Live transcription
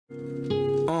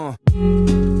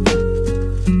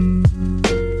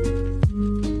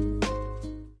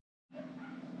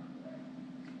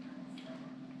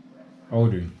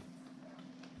Howdy.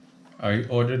 I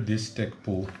ordered this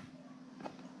Teccpo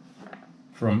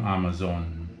from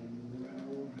Amazon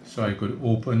so I could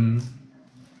open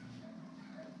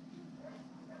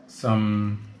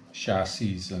some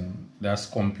chassis, and that's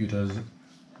computers,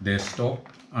 desktop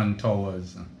and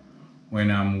towers, when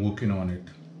I'm working on it,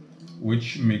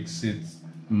 which makes it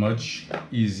much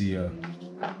easier.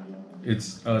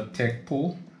 It's a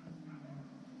Teccpo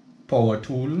power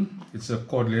tool. It's a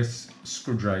cordless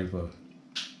screwdriver,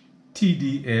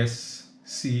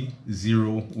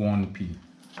 TDS-C01P.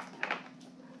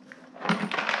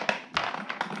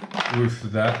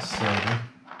 With that said,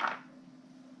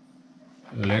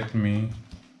 let me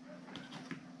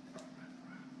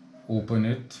open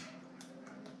it.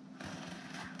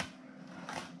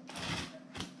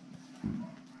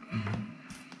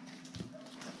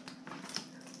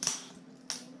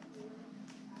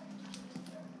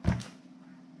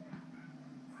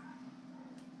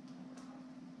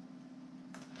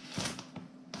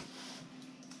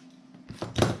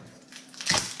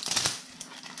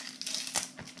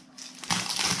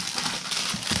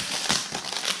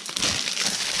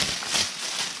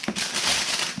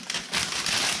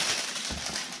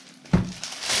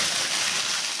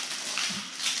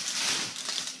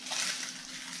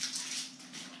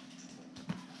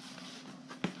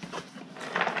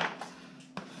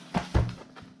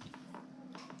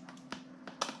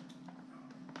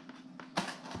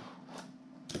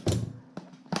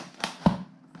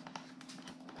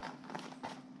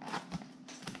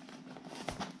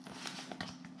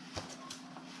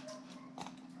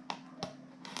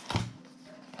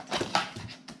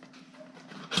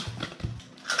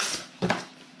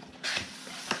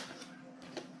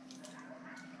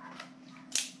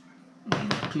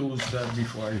 Close that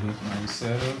before I hurt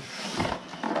myself.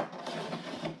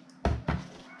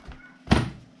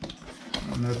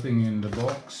 Nothing in the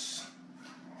box.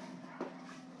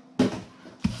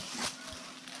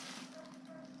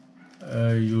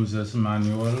 User's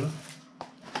manual.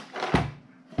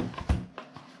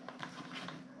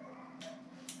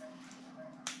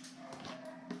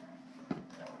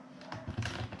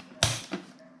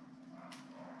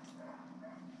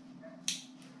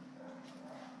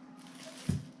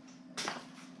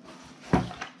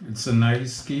 It's a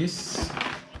nice case.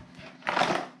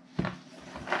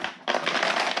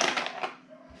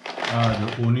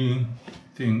 The only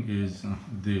thing is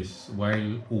this: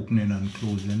 while opening and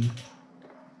closing,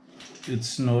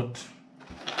 it's not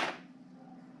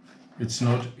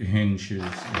hinges.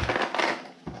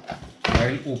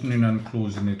 While opening and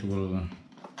closing, it will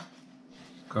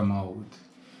come out.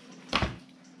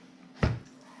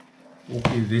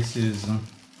 Okay, this is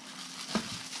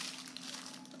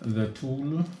the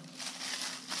tool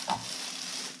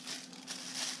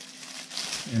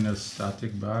in a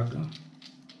static bag.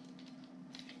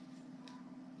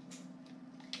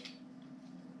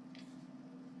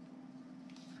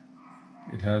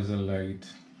 It has a light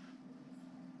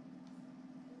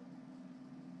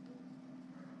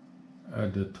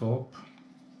at the top.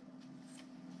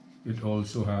 It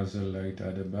also has a light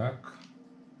at the back.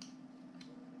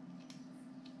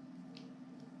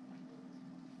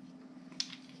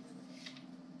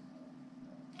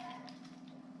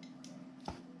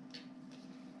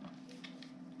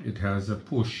 It has a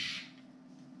push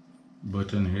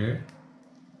button here.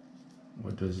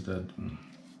 What does that do?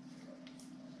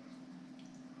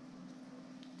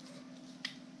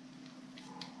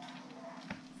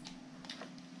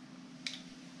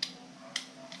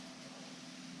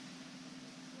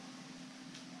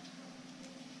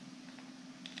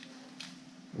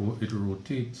 Oh, it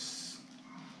rotates.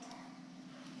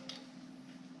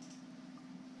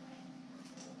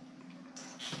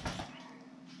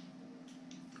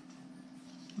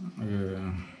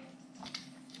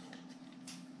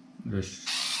 The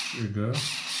trigger.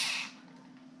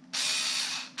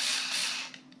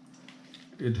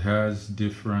 It has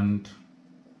different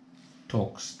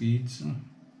torque speeds.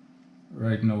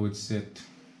 Right now it's set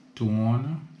to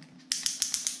 1.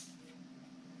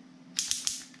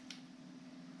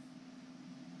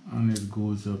 And it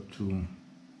goes up to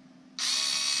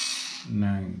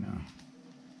 9.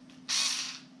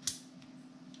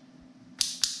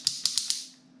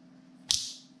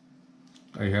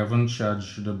 I haven't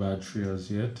charged the battery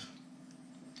as yet.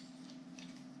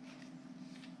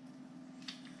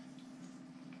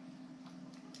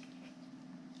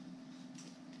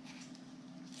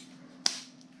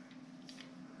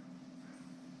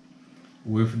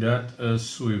 With that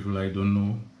swivel, I don't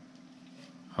know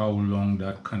how long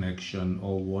that connection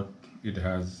or what it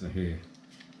has here.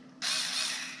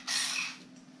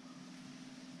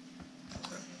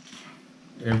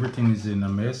 Everything is in a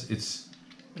mess. It's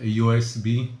a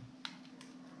USB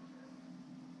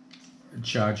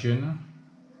charging.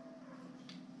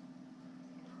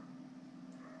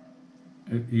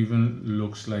 It even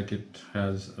looks like it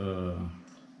has a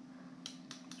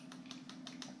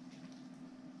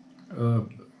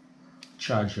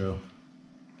charger.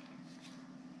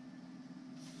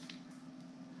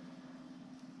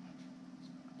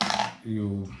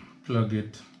 You plug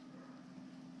it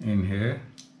in here.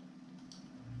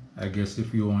 I guess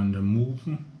if you're on the move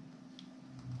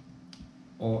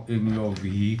or in your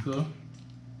vehicle,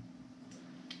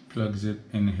 plugs it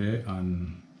in here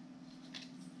and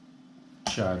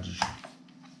charge.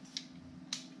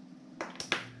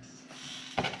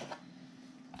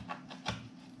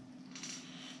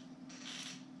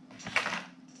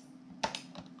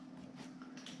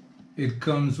 It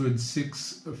comes with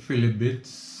 6 Philly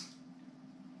bits,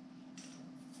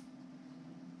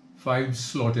 5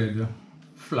 slotted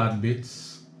flat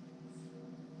bits,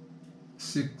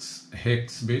 6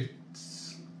 hex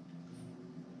bits,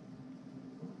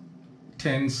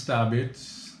 10 star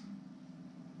bits,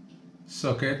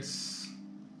 sockets,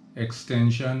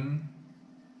 extension,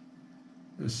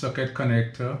 socket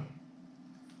connector,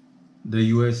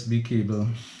 the USB cable.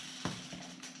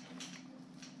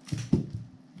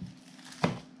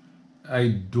 I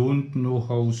don't know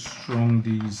how strong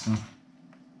these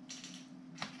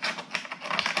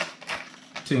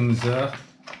things are,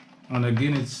 and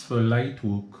again it's for light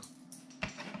work,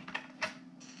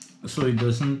 so it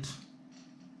doesn't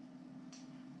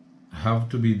have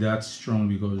to be that strong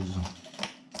because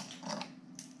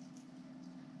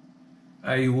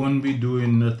I won't be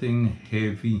doing nothing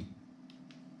heavy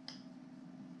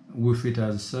with it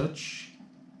as such.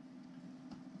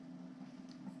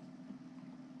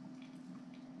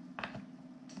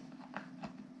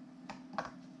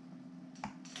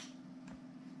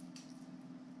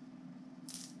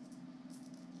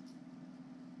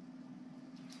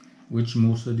 Which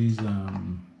most of these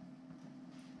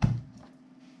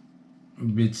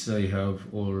bits I have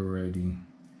already.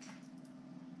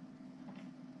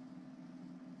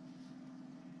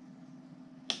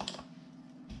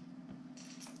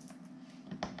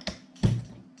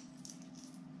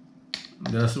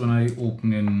 That's when I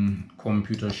open in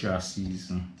computer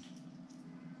chassis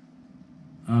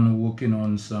and working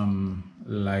on some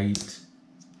light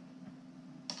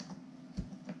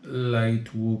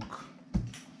work.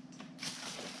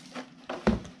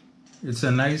 It's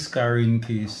a nice carrying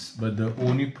case, but the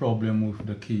only problem with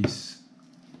the case,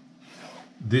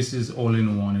 this is all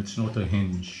in one, it's not a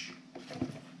hinge.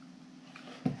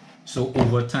 So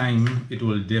over time, it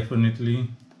will definitely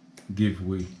give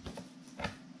way.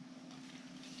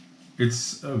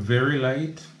 It's very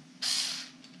light.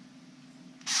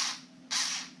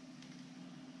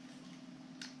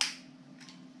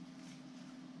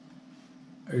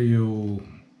 You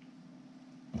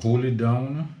hold it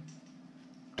down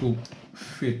to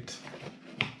fit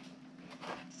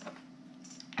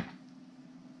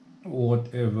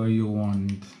whatever you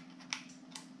want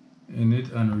in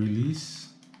it and release,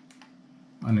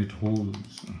 and it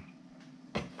holds.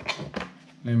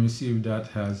 Let me see if that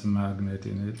has magnet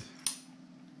in it.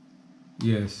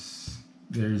 Yes,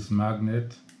 there is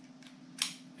magnet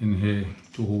in here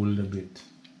to hold a bit.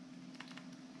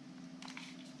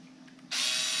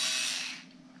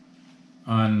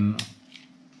 And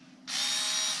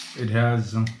it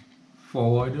has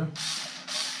forward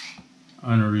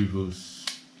and reverse.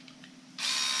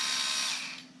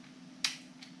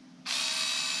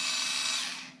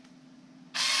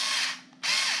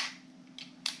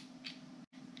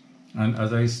 And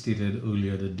as I stated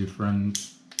earlier, the different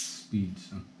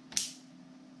speeds.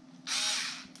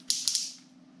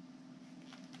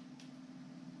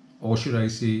 Or should I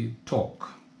say torque?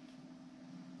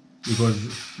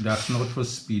 Because that's not for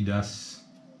speed, that's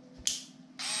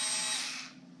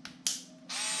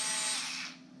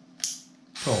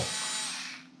torque.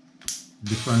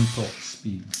 Different torque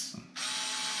speeds.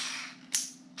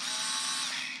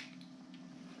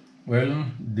 Well,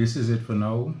 this is it for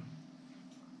now.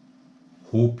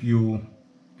 Hope you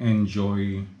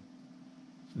enjoy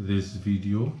this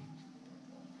video.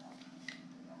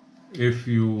 If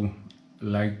you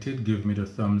liked it, give me the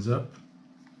thumbs up,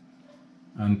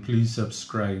 and please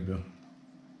subscribe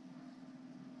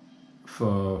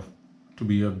to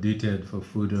be updated for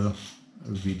further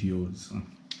videos.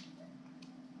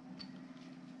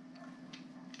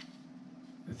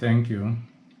 Thank you.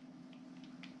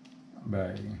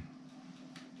 Bye.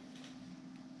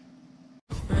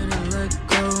 Let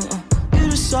go.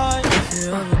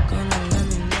 you're ever gone.